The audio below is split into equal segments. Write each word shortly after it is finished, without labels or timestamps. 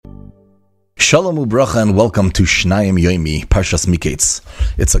Shalom ubracha and welcome to Shnayim Yomi, Parshas Miketz.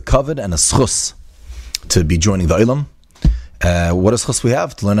 It's a kavod and a schus to be joining the Olam. What a schus we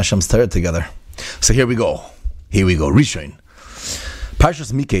have to learn Hashem's Torah together. So here we go, Rishon.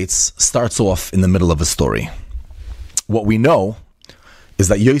 Parshas Miketz starts off in the middle of a story. What we know is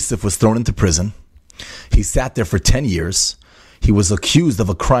that Yosef was thrown into prison. He sat there for 10 years. He was accused of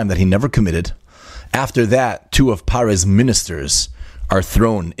a crime that he never committed. After that, two of Paro's ministers are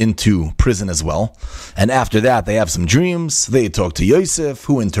thrown into prison as well. And after that, they have some dreams. They talk to Yosef,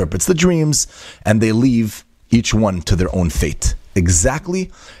 who interprets the dreams, and they leave each one to their own fate.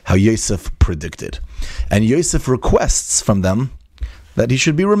 Exactly how Yosef predicted. And Yosef requests from them that he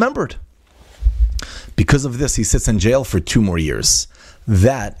should be remembered. Because of this, he sits in jail for 2 more years.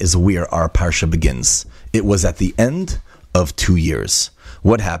 That is where our parsha begins. It was at the end of 2 years.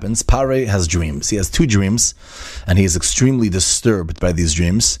 What happens? Pare has dreams. He has 2 dreams, and he is extremely disturbed by these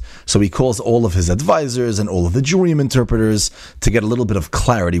dreams. So he calls all of his advisors and all of the dream interpreters to get a little bit of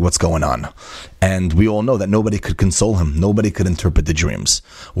clarity what's going on. And we all know that nobody could console him. Nobody could interpret the dreams.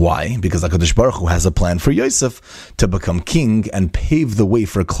 Why? Because HaKadosh Baruch Hu has a plan for Yosef to become king and pave the way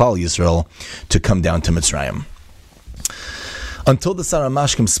for Klal Yisrael to come down to Mitzrayim. Until the Sarah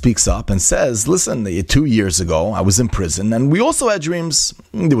Mashkim speaks up and says, listen, 2 years ago, I was in prison, and we also had dreams.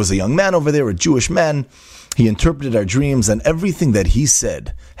 There was a young man over there, a Jewish man. He interpreted our dreams, and everything that he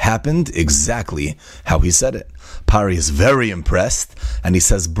said happened exactly how he said it. Pari is very impressed, and he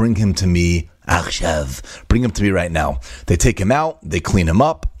says, bring him to me, Achshav. Bring him to me right now. They take him out, they clean him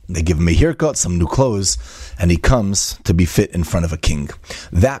up, they give him a haircut, some new clothes, and he comes to be fit in front of a king.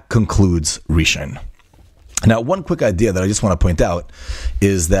 That concludes Rishon. Now, one quick idea that I just want to point out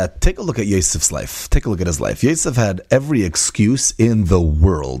is that take a look at Yosef's life. Take a look at his life. Yosef had every excuse in the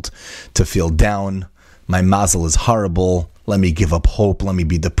world to feel down. My mazel is horrible. Let me give up hope. Let me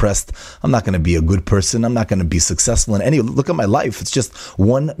be depressed. I'm not going to be a good person. I'm not going to be successful in any. Look at my life. It's just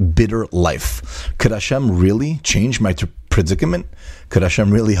one bitter life. Could Hashem really change my predicament? Could Hashem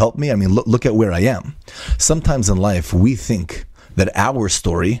really help me? I mean, look at where I am. Sometimes in life, we think that our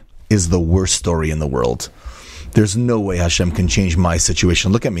story is the worst story in the world. There's no way Hashem can change my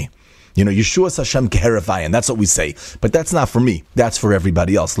situation. Look at me. Yeshua's Hashem keherafayin. That's what we say. But that's not for me. That's for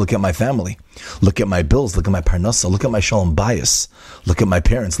everybody else. Look at my family. Look at my bills. Look at my parnasa. Look at my shalom bayis. Look at my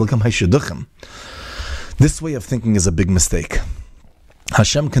parents. Look at my shidduchim. This way of thinking is a big mistake.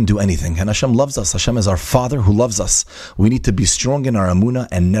 Hashem can do anything, and Hashem loves us. Hashem is our Father who loves us. We need to be strong in our amunah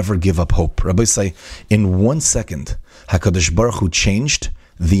and never give up hope. Rabbi say, in 1 second, HaKadosh Baruch Hu changed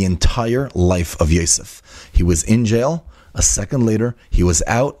the entire life of Yosef. He was in jail. A second later, he was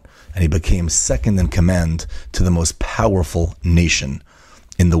out, and he became second in command to the most powerful nation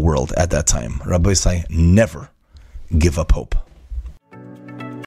in the world at that time. Rabbi say, never give up hope.